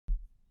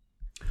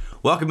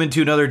Welcome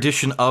into another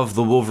edition of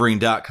the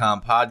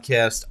Wolverine.com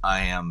podcast.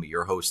 I am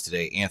your host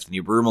today, Anthony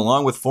Broom,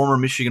 along with former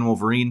Michigan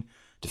Wolverine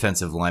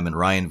defensive lineman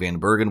Ryan Van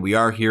Bergen. We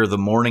are here the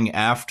morning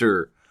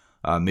after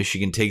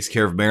Michigan takes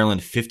care of Maryland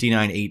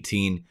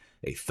 59-18,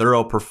 a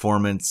thorough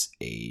performance,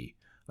 a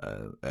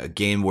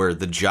game where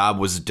the job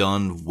was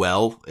done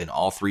well in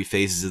all three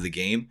phases of the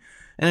game,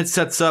 and it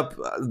sets up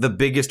the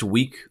biggest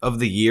week of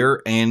the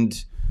year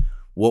and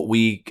what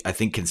I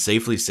think can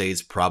safely say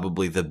is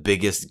probably the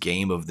biggest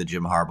game of the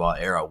Jim Harbaugh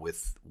era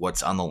with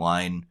what's on the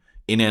line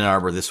in Ann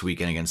Arbor this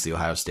weekend against the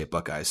Ohio State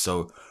Buckeyes.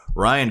 So,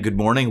 Ryan, good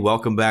morning.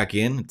 Welcome back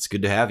in. It's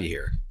good to have you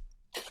here.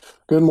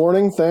 Good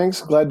morning.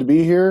 Thanks. Glad to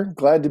be here.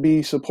 Glad to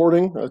be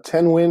supporting a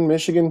 10-win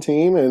Michigan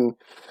team and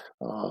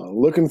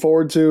looking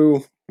forward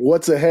to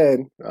what's ahead.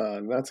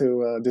 Not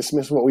to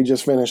dismiss what we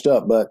just finished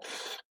up, but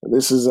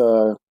this is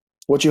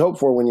what you hope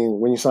for when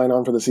you sign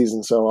on for the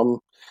season. So I'm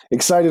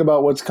excited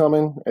about what's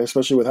coming,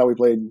 especially with how we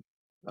played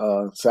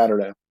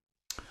Saturday.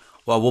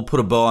 Well, we'll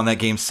put a bow on that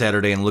game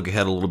Saturday and look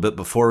ahead a little bit.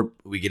 Before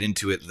we get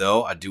into it,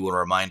 though, I do want to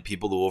remind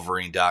people the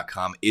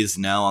Wolverine.com is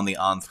now on the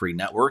On3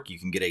 network. You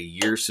can get a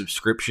year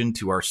subscription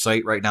to our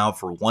site right now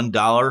for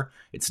 $1.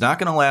 It's not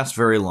going to last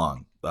very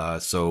long,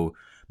 so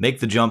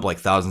make the jump like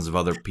thousands of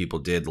other people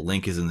did. The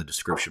link is in the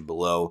description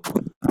below.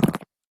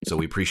 So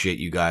we appreciate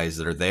you guys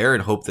that are there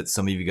and hope that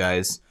some of you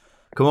guys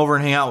come over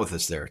and hang out with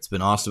us there. It's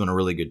been awesome and a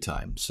really good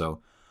time.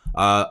 So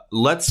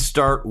let's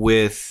start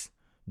with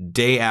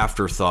day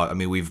afterthought. I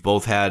mean, we've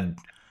both had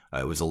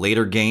it was a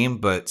later game,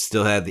 but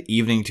still had the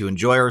evening to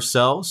enjoy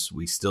ourselves.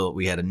 We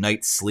had a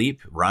night's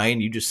sleep.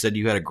 Ryan, you just said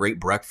you had a great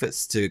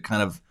breakfast to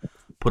kind of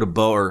put a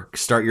bow or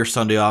start your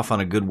Sunday off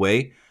on a good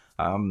way.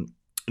 When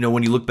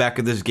you look back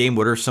at this game,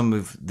 what are some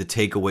of the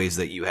takeaways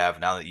that you have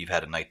now that you've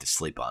had a night to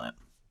sleep on it?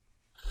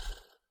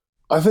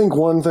 I think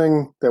one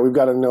thing that we've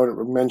got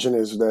to mention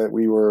is that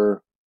we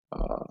were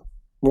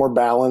more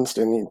balanced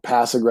and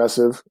pass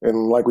aggressive.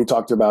 And like we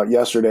talked about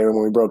yesterday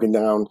when we broke it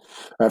down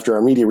after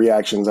our media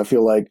reactions, I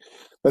feel like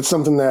that's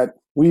something that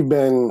we've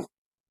been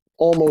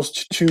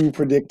almost too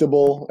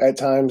predictable at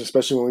times,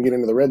 especially when we get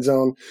into the red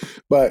zone.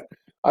 But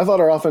I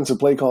thought our offensive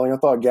play calling, I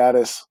thought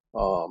Gaddis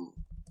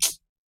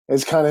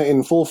is kind of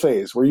in full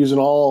phase. We're using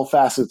all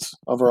facets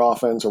of our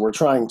offense, or we're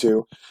trying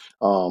to.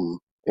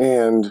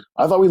 And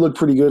I thought we looked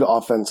pretty good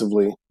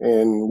offensively.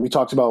 And we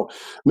talked about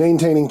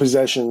maintaining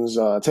possessions,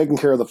 taking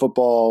care of the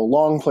football,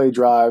 long play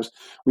drives.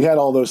 We had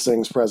all those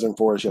things present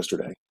for us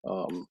yesterday,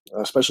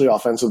 especially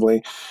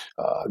offensively.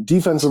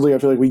 Defensively, I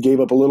feel like we gave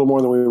up a little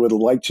more than we would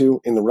like to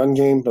in the run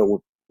game, but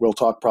we'll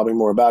talk probably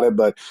more about it.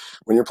 But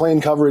when you're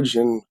playing coverage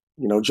and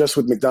just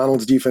with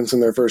McDonald's defense in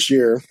their first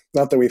year,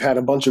 not that we've had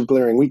a bunch of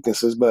glaring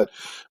weaknesses, but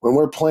when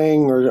we're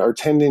playing or are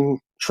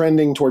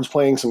trending towards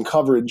playing some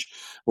coverage,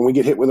 when we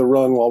get hit with a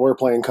run while we're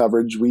playing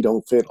coverage, we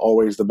don't fit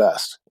always the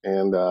best.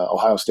 And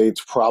Ohio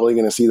State's probably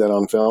going to see that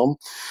on film.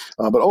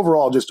 But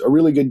overall, just a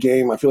really good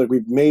game. I feel like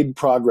we've made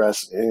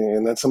progress,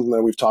 and that's something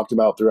that we've talked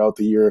about throughout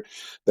the year,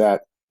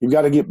 that you've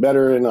got to get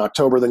better in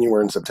October than you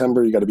were in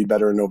September. You got to be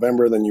better in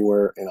November than you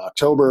were in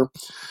October.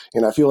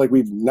 And I feel like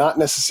we've not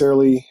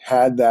necessarily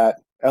had that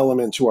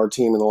element to our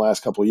team in the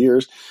last couple of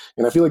years.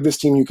 And I feel like this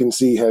team, you can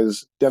see,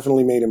 has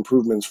definitely made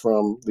improvements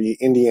from the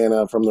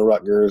Indiana, from the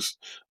Rutgers,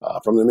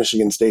 from the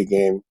Michigan State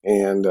game.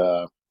 And,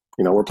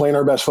 we're playing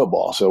our best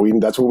football. So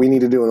that's what we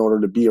need to do in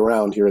order to be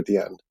around here at the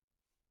end.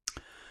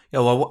 Yeah,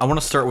 well, I want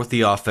to start with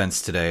the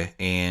offense today,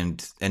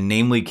 and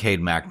namely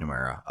Cade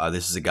McNamara.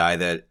 This is a guy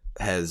that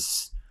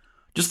has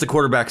just the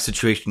quarterback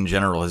situation in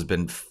general has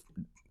been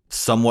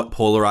somewhat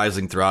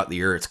polarizing throughout the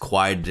year. It's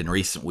quieted in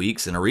recent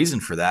weeks, and a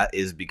reason for that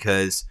is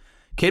because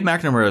Cade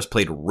McNamara has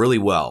played really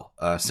well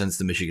since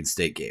the Michigan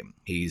State game.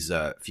 He's,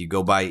 if you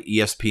go by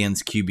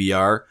ESPN's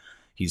QBR,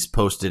 he's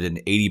posted an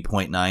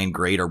 80.9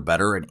 grade or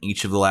better in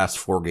each of the last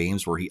 4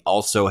 games, where he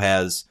also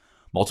has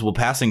multiple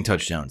passing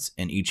touchdowns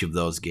in each of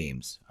those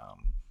games.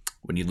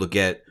 When you look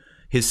at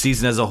his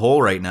season as a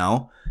whole right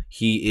now,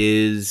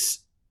 he is,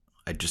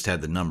 I just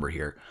had the number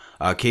here.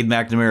 Cade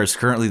McNamara is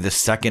currently the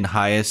second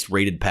highest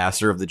rated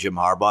passer of the Jim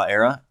Harbaugh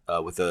era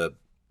with a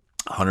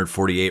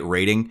 148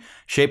 rating.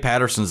 Shea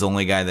Patterson's the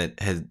only guy that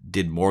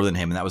did more than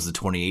him, and that was the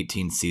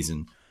 2018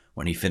 season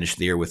when he finished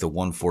the year with a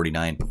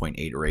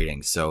 149.8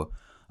 rating. So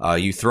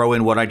you throw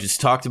in what I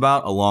just talked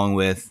about, along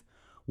with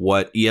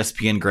what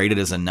ESPN graded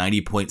as a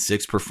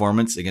 90.6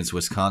 performance against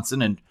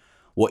Wisconsin, and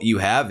what you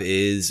have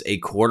is a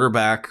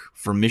quarterback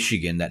for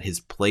Michigan that has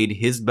played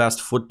his best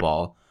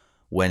football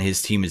when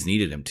his team has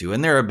needed him to.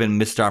 And there have been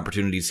missed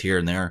opportunities here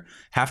and there.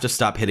 Have to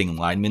stop hitting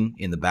linemen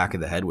in the back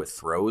of the head with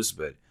throws,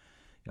 but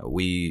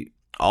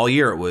all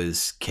year it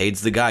was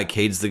Cade's the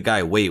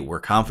guy. Wait, we're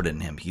confident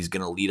in him. He's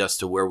going to lead us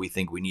to where we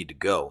think we need to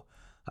go.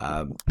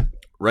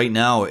 Right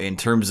now, in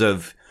terms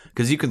of,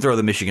 because you can throw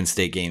the Michigan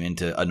State game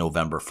into a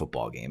November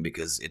football game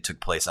because it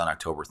took place on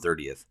October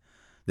 30th.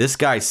 This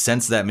guy,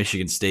 since that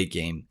Michigan State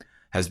game,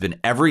 has been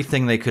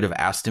everything they could have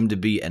asked him to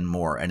be and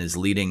more, and is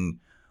leading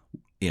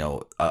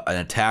an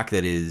attack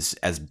that is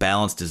as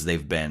balanced as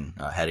they've been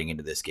heading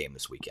into this game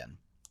this weekend.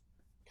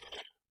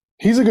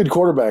 He's a good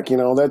quarterback.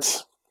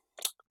 That's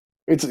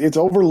it's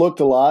overlooked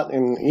a lot,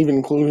 and even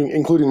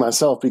including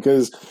myself,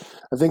 because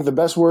I think the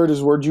best word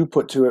you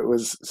put to it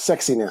was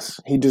sexiness.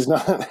 He does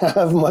not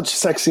have much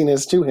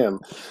sexiness to him,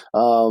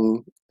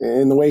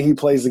 in the way he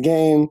plays the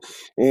game,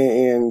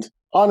 and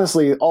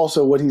honestly,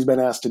 also what he's been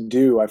asked to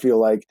do. I feel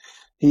like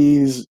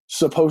he's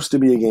supposed to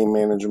be a game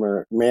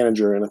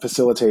manager and a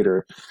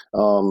facilitator.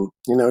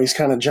 He's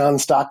kind of John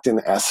Stockton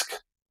esque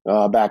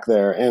back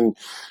there, and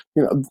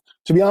you know,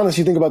 to be honest,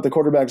 you think about the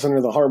quarterbacks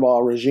under the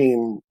Harbaugh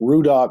regime,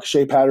 Rudock,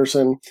 Shea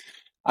Patterson.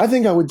 I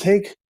think I would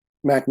take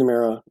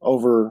McNamara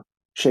over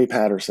Shea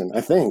Patterson. I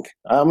think.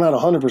 I'm not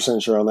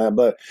 100% sure on that,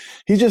 but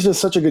he just does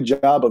such a good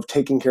job of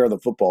taking care of the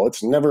football.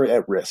 It's never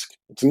at risk.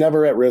 It's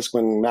never at risk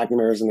when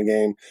McNamara's in the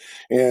game.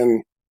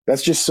 And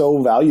that's just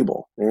so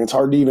valuable. And it's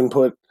hard to even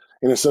put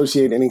and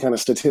associate any kind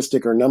of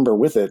statistic or number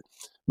with it.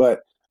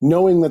 But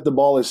knowing that the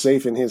ball is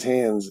safe in his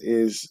hands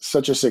is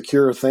such a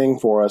secure thing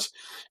for us.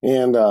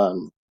 And,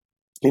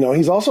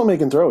 he's also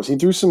making throws. He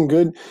threw some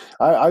good.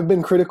 I've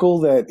been critical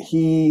that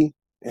he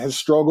has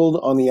struggled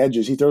on the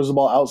edges. He throws the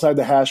ball outside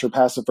the hash or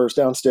past the first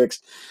down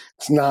sticks.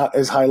 It's not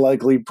as high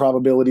likely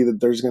probability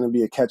that there's going to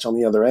be a catch on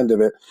the other end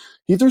of it.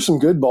 He threw some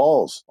good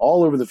balls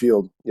all over the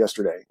field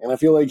yesterday. And I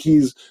feel like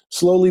he's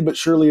slowly but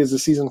surely, as the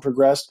season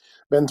progressed,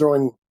 been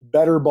throwing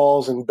better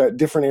balls in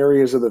different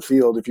areas of the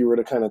field if you were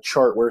to kind of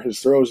chart where his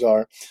throws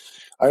are.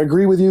 I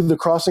agree with you. The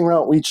crossing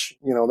route,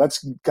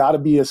 that's got to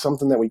be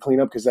something that we clean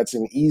up, because that's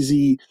an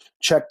easy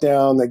check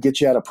down that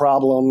gets you out of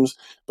problems.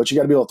 But you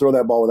got to be able to throw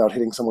that ball without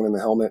hitting someone in the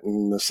helmet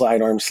and the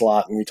sidearm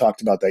slot. And we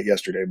talked about that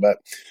yesterday. But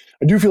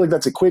I do feel like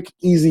that's a quick,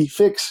 easy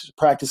fix.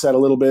 Practice that a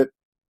little bit,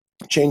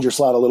 change your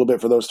slot a little bit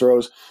for those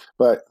throws.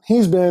 But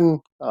he's been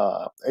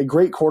a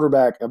great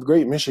quarterback, a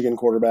great Michigan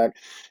quarterback.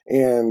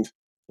 And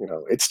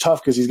it's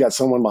tough because he's got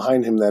someone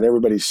behind him that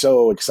everybody's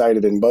so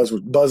excited and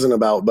buzzing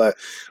about. But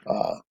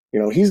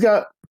he's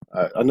got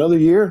another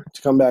year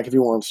to come back if he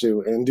wants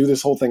to and do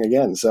this whole thing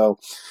again. So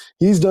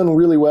he's done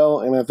really well,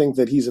 and I think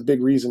that he's a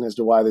big reason as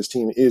to why this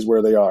team is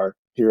where they are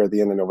here at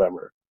the end of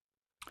November.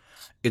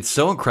 It's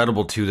so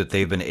incredible, too, that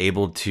they've been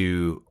able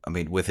to,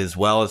 with as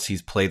well as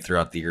he's played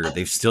throughout the year,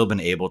 they've still been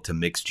able to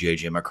mix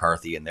J.J.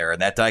 McCarthy in there,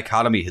 and that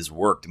dichotomy has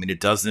worked. It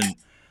doesn't,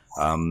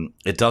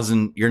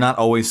 you're not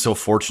always so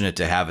fortunate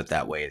to have it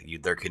that way.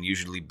 There can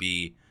usually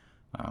be,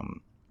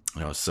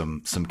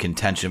 some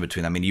contention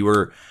between them. You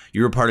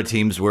were part of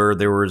teams where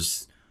there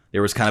was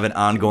kind of an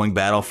ongoing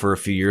battle for a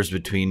few years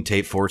between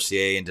Tate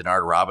Forcier and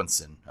Denard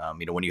Robinson.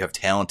 When you have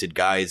talented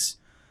guys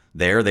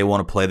there, they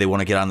want to play, they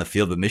want to get on the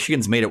field, but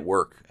Michigan's made it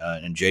work.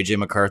 And J.J.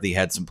 McCarthy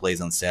had some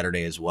plays on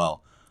Saturday as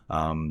well.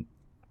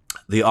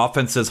 The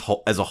offense as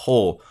a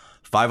whole,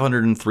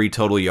 503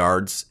 total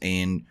yards,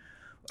 and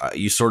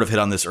you sort of hit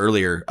on this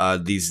earlier.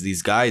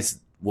 These guys,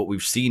 what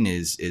we've seen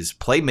is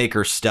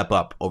playmakers step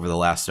up over the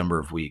last number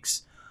of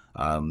weeks.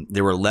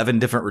 There were 11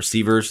 different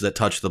receivers that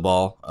touched the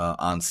ball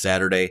on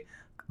Saturday.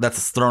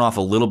 That's thrown off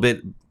a little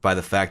bit by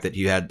the fact that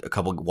you had a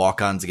couple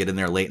walk-ons get in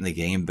there late in the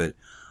game, but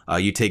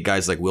you take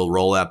guys like Will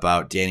Rollap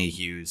out, Danny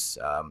Hughes.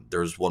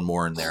 There was one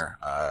more in there.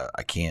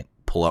 I can't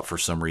pull up for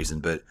some reason,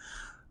 but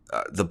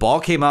the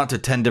ball came out to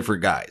 10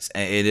 different guys,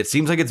 and it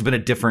seems like it's been a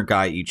different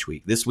guy each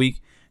week. This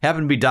week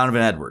happened to be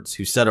Donovan Edwards,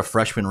 who set a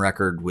freshman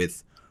record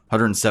with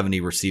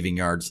 170 receiving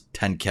yards,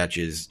 10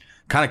 catches,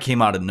 kind of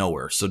came out of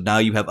nowhere. So now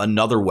you have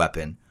another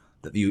weapon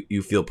that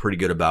you feel pretty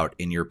good about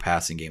in your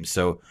passing game.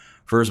 So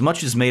for as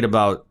much as made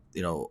about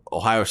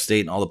Ohio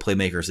State and all the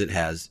playmakers it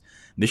has,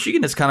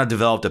 Michigan has kind of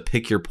developed a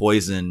pick your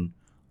poison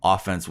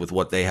offense with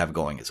what they have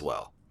going as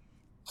well.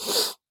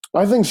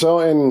 I think so,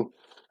 and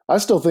I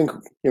still think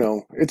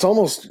it's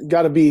almost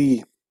got to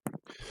be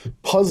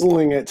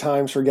puzzling at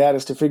times for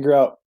Gaddis to figure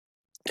out,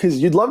 because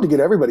you'd love to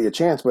get everybody a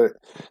chance, but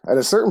at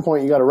a certain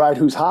point you got to ride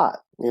who's hot,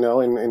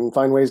 and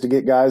find ways to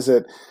get guys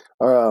that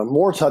are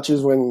more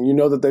touches when you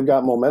know that they've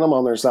got momentum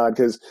on their side,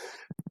 because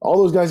all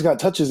those guys got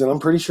touches, and I'm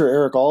pretty sure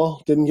Eric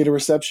All didn't get a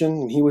reception,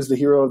 and he was the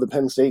hero of the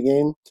Penn State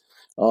game.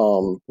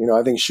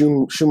 I think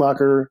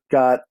Schumacher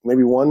got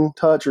maybe one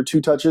touch or two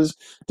touches,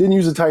 didn't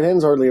use the tight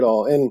ends hardly at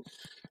all, and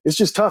it's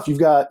just tough. You've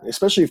got,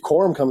 especially if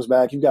Corum comes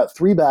back, you've got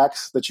three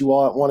backs that you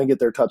want to get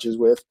their touches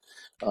with.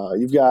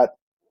 You've got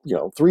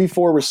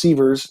 3-4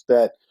 receivers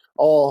that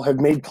all have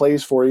made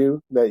plays for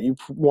you that you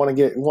want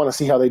to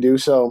see how they do.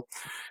 So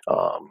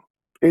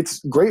it's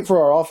great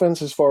for our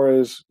offense as far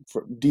as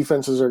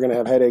defenses are going to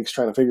have headaches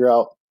trying to figure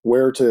out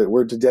where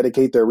to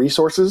dedicate their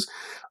resources.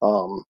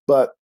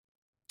 But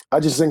I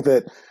just think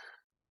that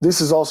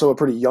this is also a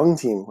pretty young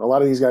team. A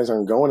lot of these guys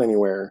aren't going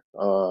anywhere,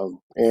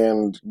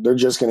 and they're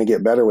just going to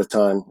get better with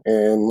time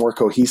and more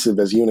cohesive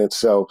as units.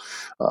 So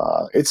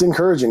it's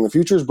encouraging. The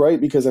future is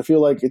bright, because I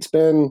feel like it's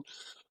been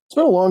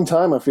a long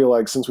time, I feel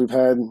like, since we've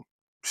had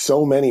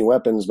so many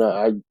weapons.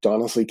 I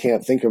honestly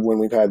can't think of when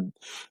we've had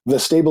the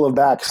stable of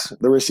backs,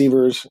 the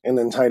receivers, and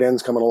then tight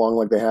ends coming along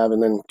like they have,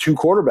 and then two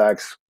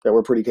quarterbacks that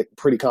we're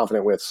pretty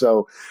confident with.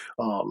 So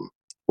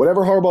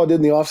whatever Harbaugh did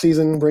in the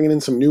offseason, bringing in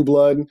some new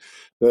blood,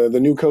 the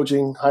new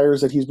coaching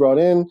hires that he's brought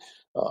in,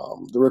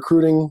 the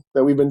recruiting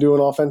that we've been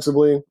doing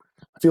offensively,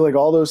 I feel like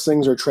all those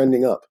things are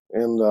trending up.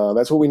 And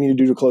that's what we need to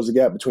do to close the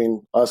gap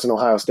between us and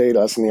Ohio State,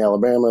 us and the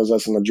Alabamas,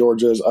 us and the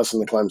Georgias, us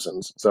and the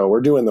Clemsons. So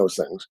we're doing those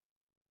things.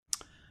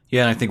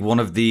 Yeah, and I think one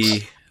of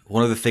the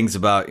things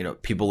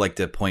about, people like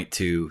to point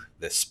to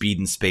the speed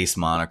and space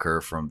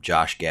moniker from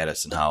Josh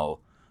Gaddis and how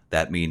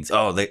that means,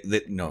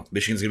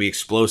 Michigan's going to be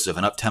explosive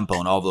and up tempo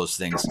and all those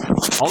things.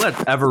 All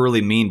that ever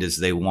really means is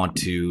they want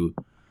to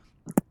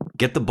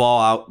get the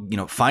ball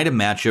out, find a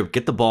matchup,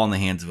 get the ball in the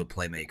hands of a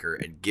playmaker,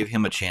 and give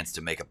him a chance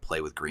to make a play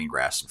with green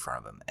grass in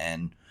front of him.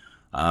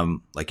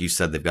 And like you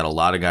said, they've got a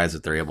lot of guys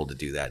that they're able to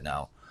do that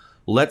now.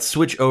 Let's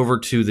switch over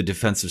to the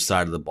defensive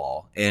side of the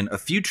ball and a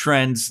few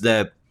trends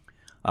that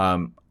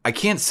I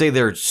can't say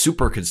they're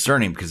super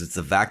concerning because it's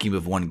the vacuum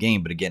of one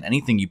game. But again,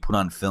 anything you put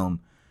on film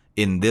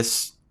in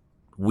this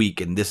week,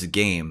 in this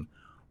game,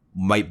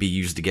 might be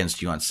used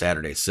against you on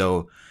Saturday.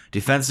 So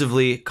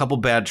defensively, a couple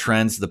bad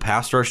trends. The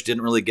pass rush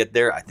didn't really get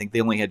there. I think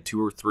they only had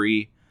 2 or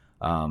 3.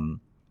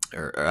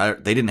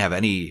 They didn't have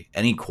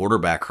any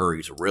quarterback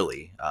hurries,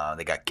 really.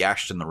 They got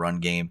gashed in the run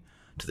game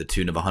to the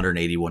tune of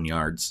 181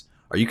 yards.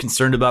 Are you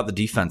concerned about the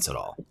defense at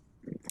all?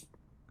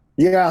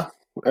 Yeah,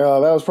 that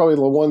was probably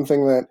the one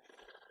thing that,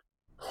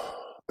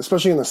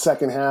 especially in the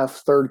second half,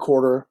 third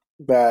quarter,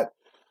 that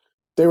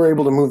they were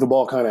able to move the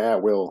ball kind of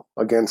at will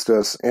against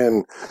us.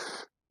 And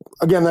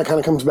again, that kind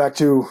of comes back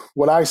to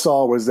what I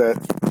saw was that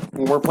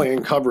when we're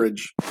playing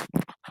coverage,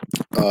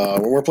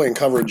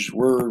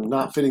 we're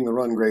not fitting the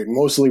run great,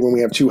 mostly when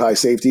we have 2 high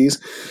safeties,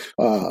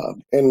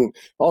 and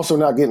also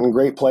not getting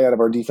great play out of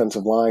our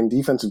defensive line,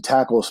 defensive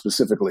tackle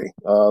specifically.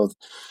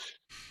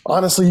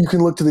 Honestly, you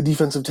can look to the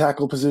defensive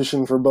tackle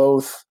position for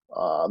both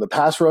the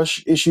pass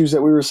rush issues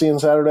that we were seeing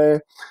Saturday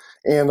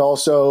and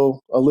also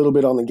a little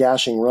bit on the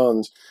gashing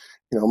runs.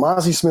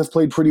 Mazi Smith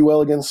played pretty well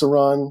against the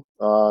run.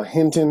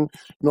 Hinton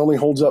normally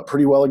holds up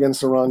pretty well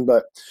against the run,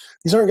 but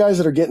these aren't guys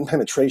that are getting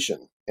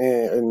penetration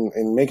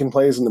and making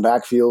plays in the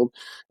backfield.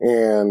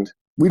 And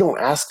we don't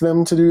ask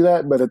them to do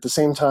that, but at the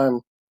same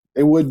time,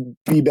 it would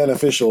be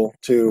beneficial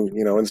to,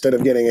 instead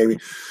of getting a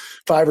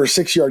 5 or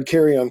 6 yard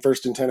carry on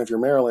 1st and 10 if you're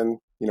Maryland,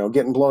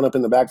 getting blown up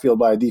in the backfield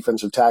by a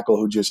defensive tackle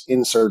who just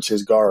inserts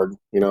his guard,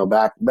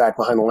 back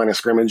behind the line of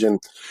scrimmage. And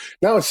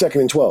now it's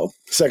 2nd and 12,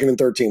 2nd and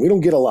 13. We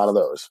don't get a lot of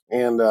those.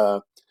 And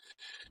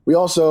we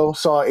also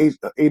saw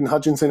Aiden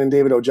Hutchinson and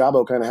David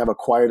Ojabo kind of have a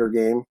quieter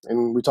game.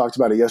 And we talked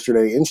about it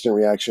yesterday, instant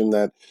reaction,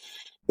 that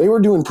they were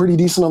doing pretty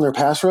decent on their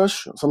pass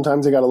rush.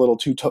 Sometimes they got a little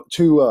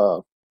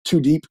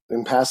too deep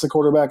and past the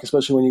quarterback,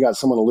 especially when you got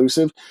someone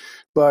elusive.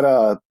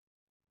 But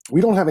we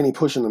don't have any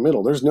push in the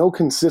middle. There's no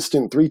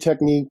consistent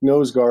 3-technique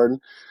nose guard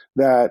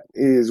that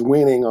is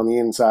winning on the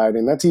inside.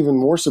 And that's even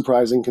more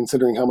surprising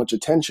considering how much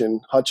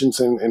attention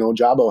Hutchinson and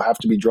Ojabo have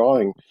to be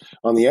drawing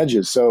on the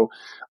edges. So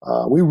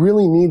we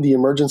really need the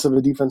emergence of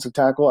a defensive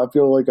tackle. I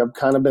feel like I've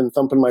kind of been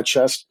thumping my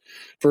chest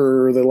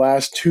for the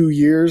last 2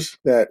 years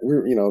that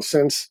we're,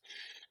 since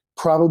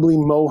probably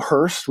Mo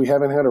Hurst, we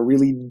haven't had a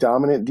really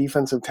dominant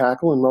defensive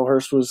tackle, and Mo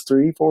Hurst was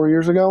 3-4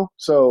 years ago.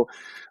 So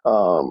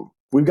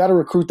we've got to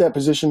recruit that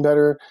position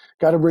better,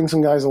 got to bring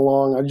some guys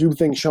along. I do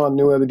think Sean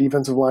Nua, the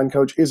defensive line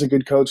coach, is a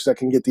good coach that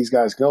can get these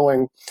guys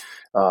going.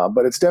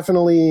 But it's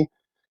definitely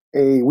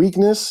a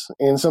weakness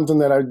and something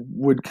that I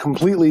would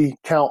completely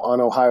count on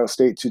Ohio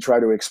State to try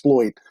to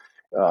exploit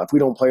if we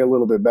don't play a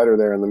little bit better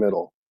there in the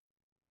middle.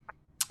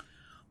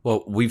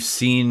 Well, we've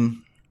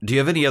seen. Do you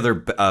have any other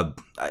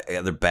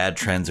bad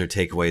trends or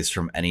takeaways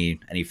from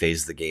any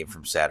phase of the game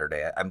from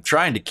Saturday? I'm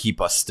trying to keep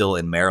us still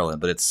in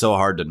Maryland, but it's so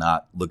hard to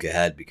not look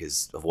ahead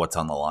because of what's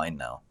on the line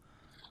now.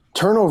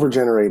 Turnover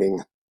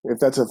generating, if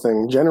that's a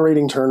thing,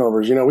 generating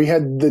turnovers. We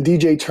had the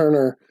DJ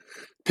Turner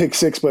pick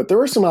 6, but there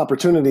were some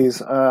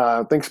opportunities.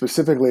 I think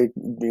specifically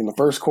in the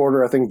first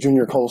quarter, I think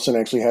Junior Colson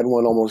actually had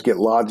one almost get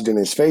lodged in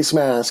his face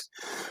mask.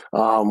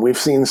 We've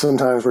seen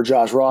sometimes where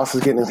Josh Ross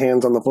is getting his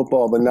hands on the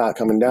football but not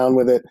coming down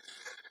with it.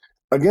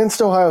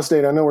 Against Ohio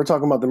State, I know we're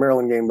talking about the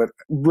Maryland game, but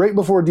right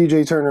before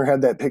DJ Turner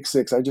had that pick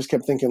 6, I just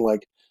kept thinking,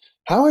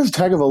 how has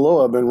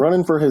Tagovailoa been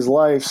running for his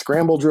life,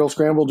 scramble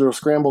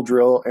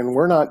drill, and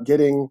we're not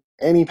getting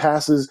any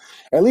passes,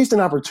 at least an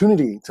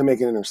opportunity to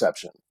make an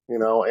interception,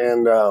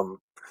 And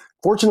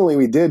fortunately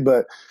we did,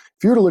 but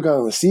if you were to look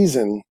on the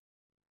season,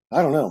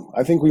 I don't know.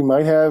 I think we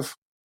might have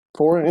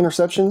 4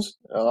 interceptions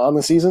on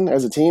the season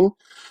as a team.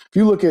 If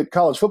you look at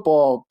college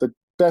football, the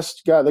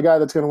best guy, the guy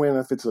that's going to win,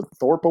 if it's a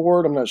Thorpe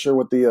Award, I'm not sure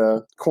what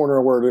the corner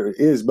award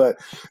is, but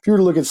if you were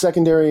to look at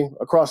secondary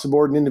across the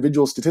board and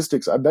individual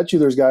statistics, I bet you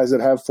there's guys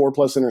that have 4+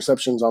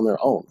 interceptions on their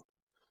own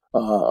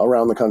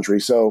around the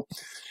country. So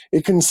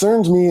it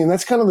concerns me, and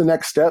that's kind of the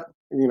next step.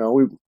 We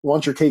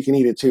want your cake and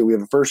eat it too. We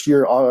have a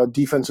first-year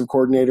defensive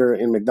coordinator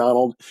in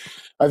McDonald.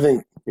 I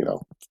think,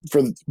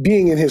 for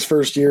being in his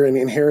first year and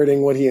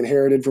inheriting what he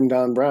inherited from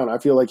Don Brown, I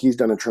feel like he's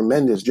done a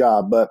tremendous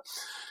job. But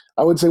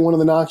I would say one of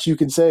the knocks you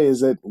could say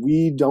is that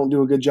we don't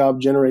do a good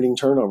job generating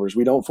turnovers.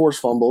 We don't force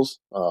fumbles.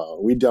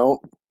 We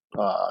don't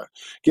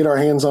get our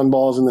hands on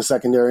balls in the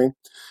secondary.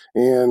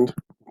 And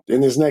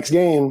in this next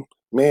game,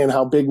 man,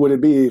 how big would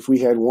it be if we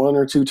had 1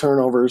 or 2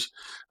 turnovers,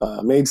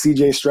 made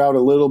C.J. Stroud a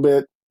little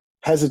bit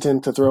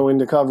hesitant to throw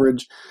into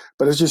coverage,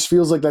 but it just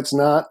feels like that's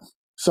not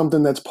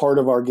something that's part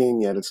of our game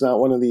yet. It's not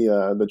one of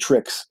the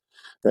tricks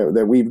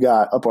that we've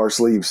got up our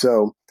sleeve.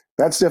 So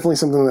that's definitely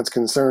something that's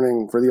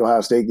concerning for the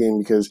Ohio State game,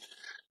 because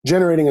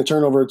generating a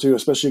turnover or two,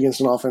 especially against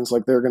an offense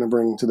like they're going to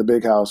bring to the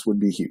big house, would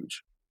be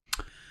huge.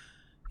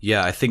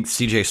 Yeah, I think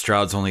C.J.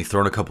 Stroud's only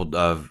thrown a couple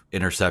of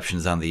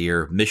interceptions on the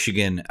year.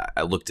 Michigan,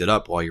 I looked it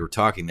up while you were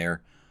talking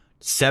there,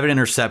 7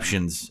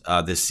 interceptions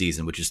this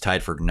season, which is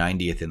tied for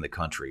 90th in the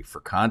country.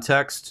 For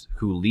context,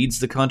 who leads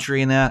the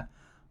country in that?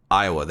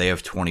 Iowa. They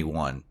have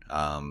 21.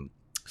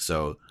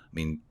 So, I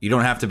mean, you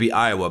don't have to be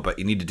Iowa, but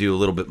you need to do a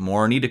little bit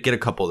more. You need to get a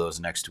couple of those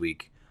next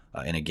week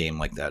in a game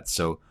like that.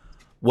 So,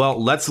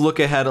 well, let's look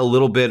ahead a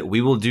little bit.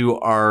 We will do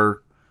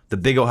the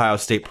big Ohio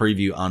State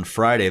preview on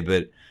Friday,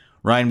 but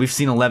Ryan, we've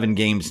seen 11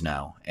 games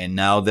now, and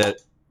now that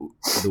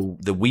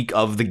the week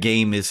of the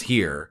game is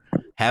here,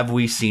 have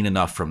we seen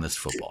enough from this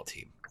football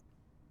team?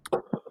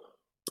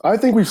 I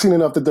think we've seen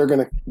enough that they're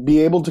going to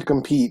be able to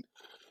compete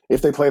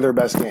if they play their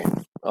best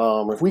game.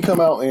 If we come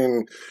out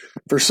and,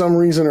 for some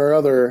reason or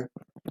other,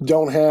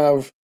 don't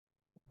have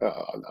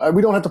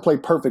we don't have to play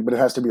perfect, but it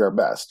has to be our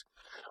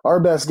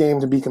best game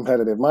to be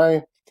competitive.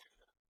 My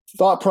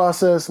thought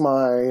process,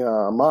 my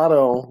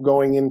motto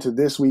going into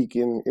this week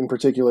in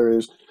particular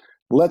is,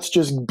 let's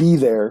just be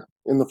there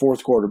in the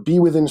fourth quarter, be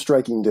within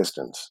striking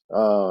distance.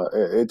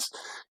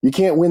 You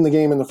can't win the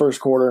game in the first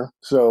quarter,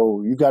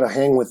 so you've got to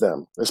hang with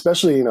them.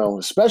 Especially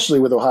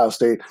with Ohio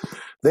State,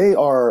 they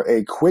are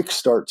a quick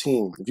start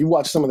team. If you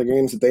watch some of the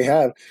games that they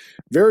have,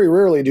 very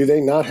rarely do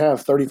they not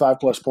have 35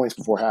 plus points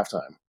before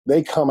halftime.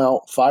 They come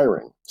out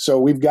firing. So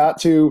we've got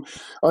to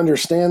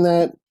understand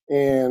that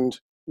and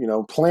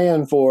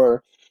plan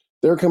for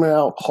they're coming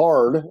out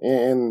hard,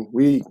 and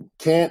we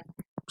can't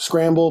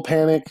scramble,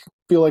 panic,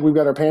 feel like we've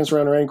got our pants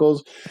around our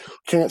ankles,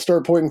 can't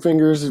start pointing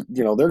fingers.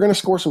 They're going to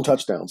score some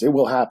touchdowns. It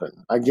will happen.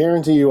 I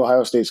guarantee you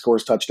Ohio State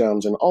scores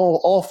touchdowns in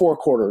all 4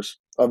 quarters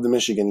of the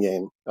Michigan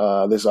game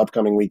this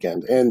upcoming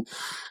weekend. And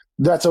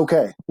that's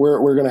okay.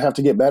 We're going to have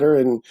to get better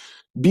and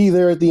be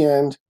there at the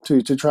end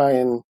to try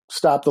and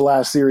stop the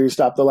last series,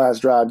 stop the last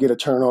drive, get a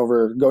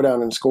turnover, go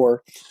down and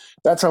score.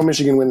 That's how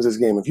Michigan wins this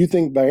game. If you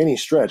think by any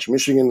stretch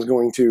Michigan's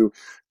going to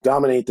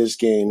dominate this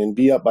game and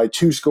be up by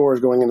 2 scores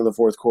going into the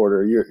fourth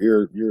quarter,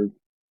 you're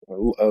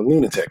a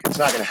lunatic. It's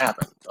not going to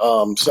happen.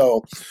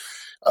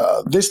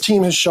 This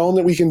team has shown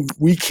that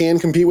we can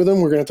compete with them.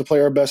 We're going to have to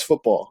play our best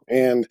football,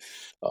 and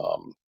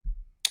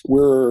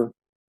we're,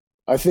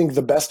 I think,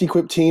 the best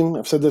equipped team.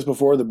 I've said this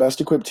before, the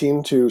best equipped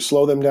team to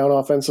slow them down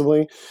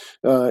offensively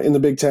in the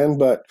Big Ten.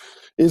 But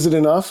is it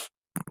enough?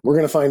 We're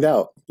going to find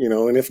out.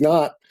 And if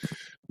not,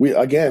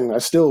 I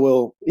still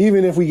will,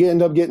 even if we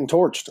end up getting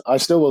torched, I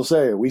still will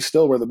say we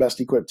still were the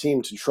best equipped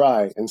team to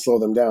try and slow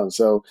them down.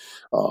 So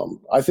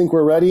I think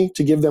we're ready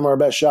to give them our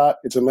best shot.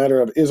 It's a matter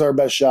of, is our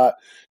best shot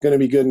going to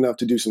be good enough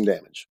to do some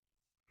damage?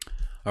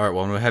 All right,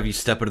 well, I'm going to have you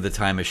step into the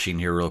time machine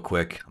here real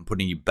quick. I'm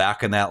putting you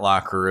back in that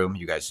locker room.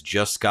 You guys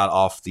just got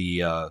off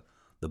the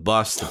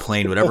bus, the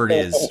plane, whatever it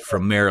is,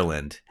 from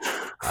Maryland.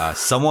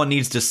 Someone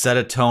needs to set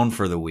a tone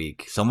for the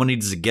week. Someone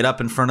needs to get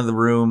up in front of the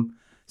room,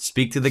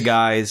 speak to the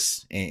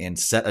guys, and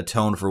set a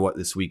tone for what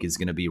this week is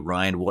going to be.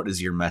 Ryan, what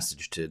is your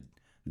message to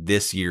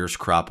this year's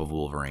crop of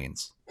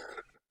Wolverines?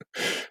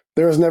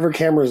 There was never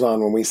cameras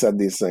on when we said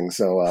these things,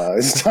 so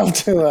it's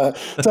tough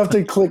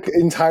to click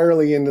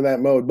entirely into that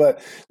mode.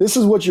 But this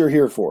is what you're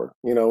here for.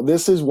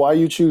 This is why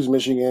you choose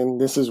Michigan.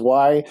 This is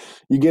why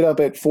you get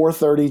up at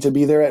 4:30 to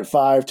be there at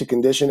 5, to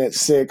condition at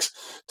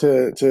 6,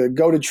 to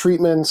go to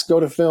treatments, go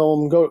to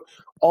film,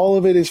 all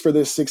of it is for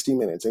this 60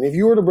 minutes. And if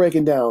you were to break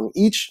it down,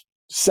 each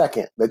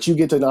second that you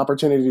get an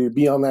opportunity to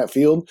be on that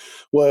field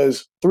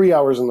was 3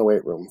 hours in the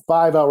weight room,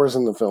 5 hours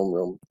in the film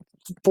room,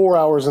 4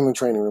 hours in the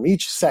training room,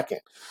 each second.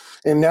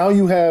 And now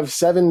you have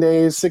 7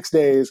 days, 6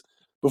 days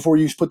before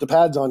you put the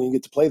pads on and you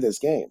get to play this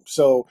game.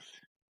 So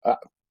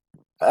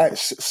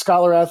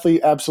scholar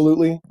athlete,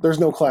 absolutely. There's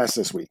no class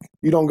this week.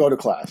 You don't go to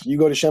class. You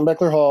go to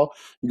Schembechler Hall,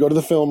 you go to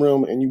the film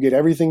room, and you get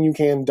everything you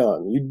can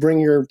done. You bring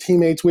your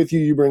teammates with you,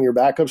 you bring your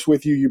backups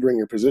with you, you bring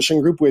your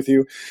position group with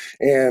you,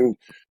 and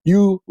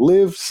you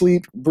live,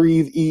 sleep,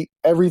 breathe, eat.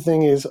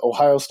 Everything is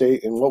Ohio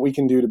State and what we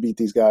can do to beat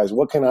these guys.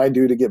 What can I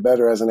do to get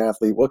better as an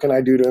athlete? What can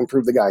I do to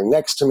improve the guy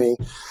next to me?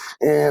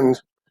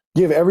 And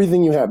give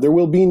everything you have. There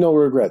will be no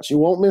regrets. You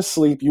won't miss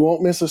sleep. You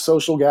won't miss a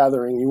social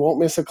gathering. You won't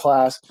miss a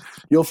class.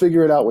 You'll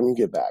figure it out when you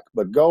get back.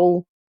 But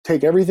go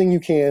take everything you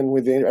can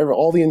with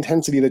all the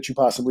intensity that you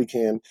possibly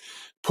can,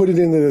 put it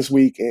into this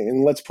week,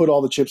 and let's put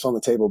all the chips on the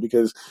table,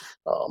 because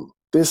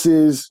this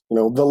is,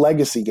 the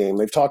legacy game.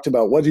 They've talked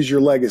about, what is your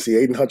legacy?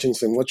 Aiden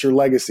Hutchinson, what's your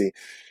legacy?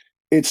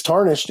 It's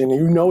tarnished, and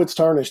it's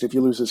tarnished if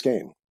you lose this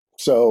game.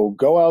 So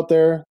go out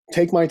there,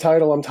 take my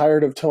title. I'm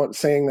tired of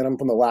saying that I'm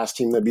from the last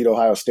team that beat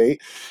Ohio State,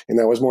 and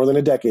that was more than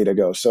a decade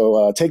ago.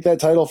 So take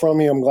that title from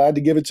me. I'm glad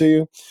to give it to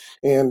you,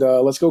 and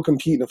let's go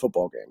compete in a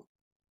football game.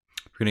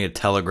 We're going to get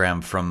a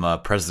telegram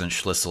from President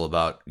Schlissel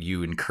about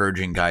you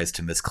encouraging guys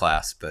to miss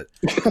class, but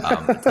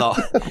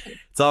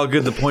It's all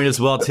good. The point is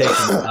well taken.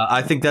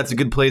 I think that's a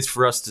good place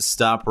for us to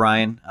stop,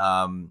 Ryan.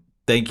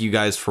 Thank you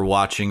guys for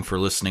watching, for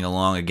listening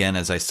along. Again,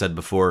 as I said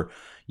before,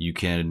 you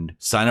can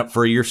sign up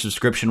for a year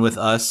subscription with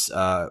us.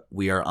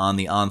 We are on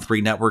the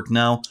On3 network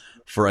now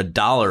for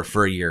 $1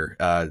 for a year.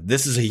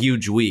 This is a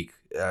huge week.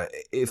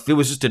 If it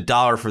was just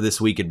 $1 for this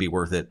week, it'd be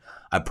worth it.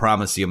 I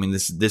promise you. I mean,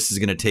 this is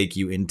going to take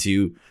you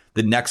into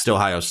the next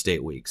Ohio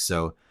State week.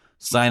 So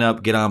sign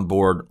up, get on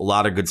board. A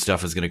lot of good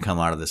stuff is going to come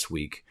out of this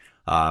week.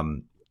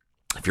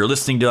 If you're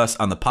listening to us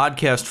on the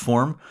podcast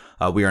form,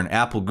 we are on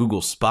Apple,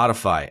 Google,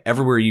 Spotify,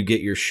 everywhere you get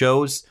your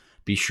shows.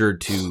 Be sure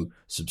to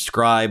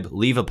subscribe,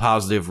 leave a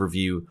positive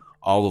review,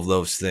 all of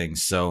those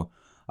things. So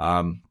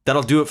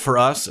that'll do it for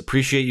us.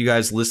 Appreciate you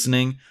guys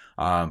listening.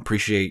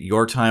 Appreciate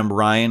your time,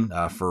 Ryan.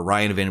 For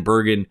Ryan Van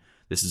Bergen,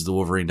 this is the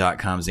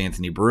Wolverine.com's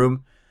Anthony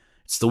Broom.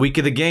 It's the week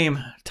of the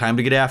game. Time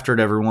to get after it,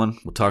 everyone.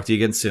 We'll talk to you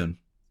again soon.